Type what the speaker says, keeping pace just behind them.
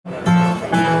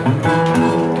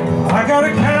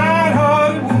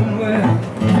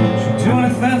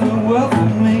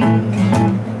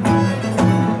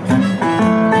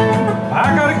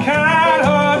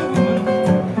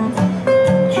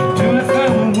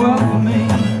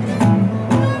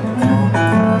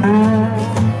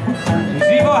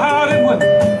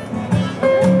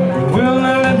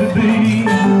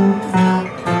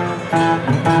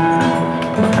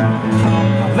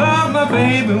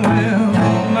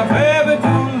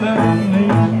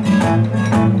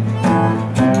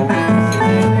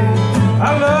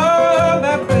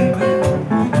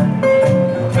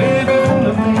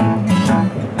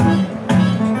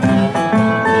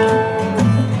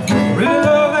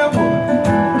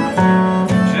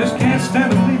stand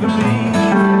to believe in me.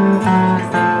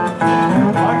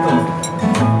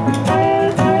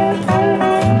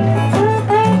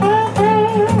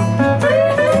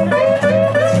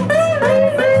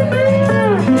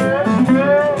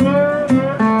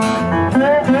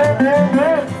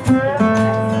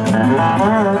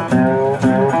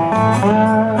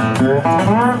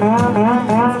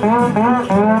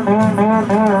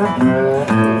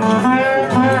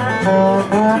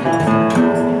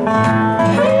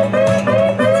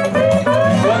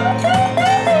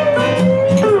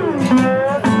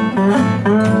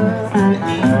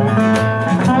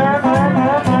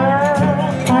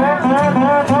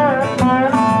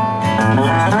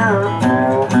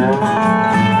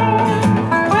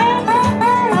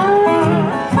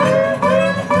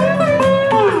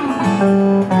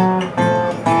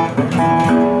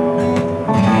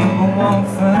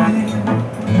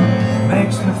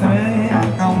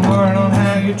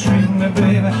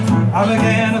 I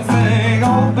began to think,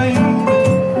 oh baby,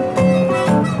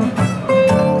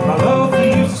 my love for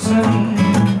you's the same.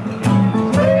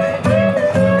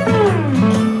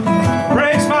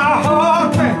 Breaks my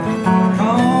heart, man,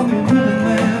 call me with a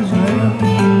man's name.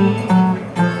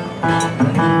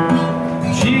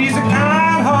 She's a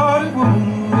kind-hearted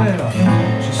woman, well,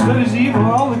 she studies evil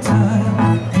all the time.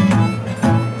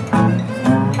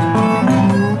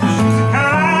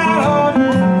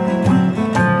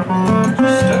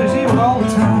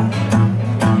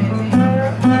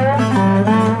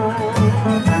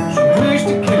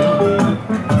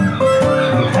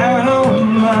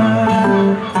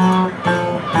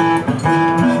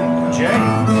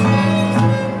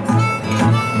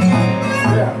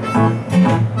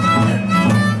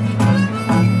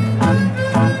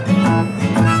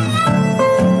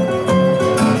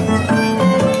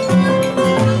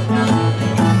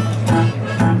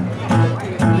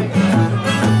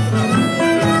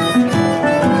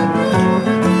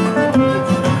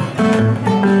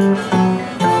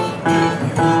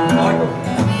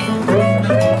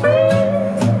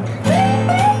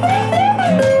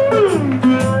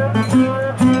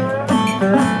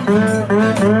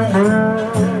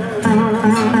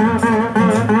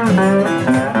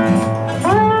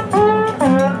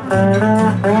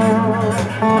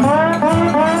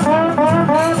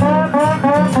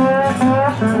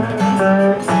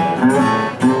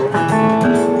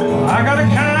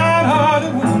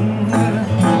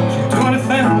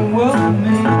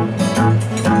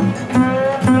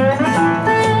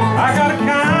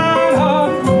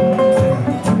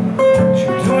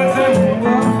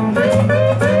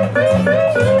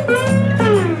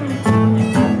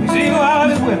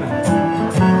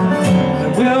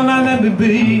 Will not let me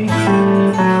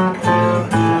be.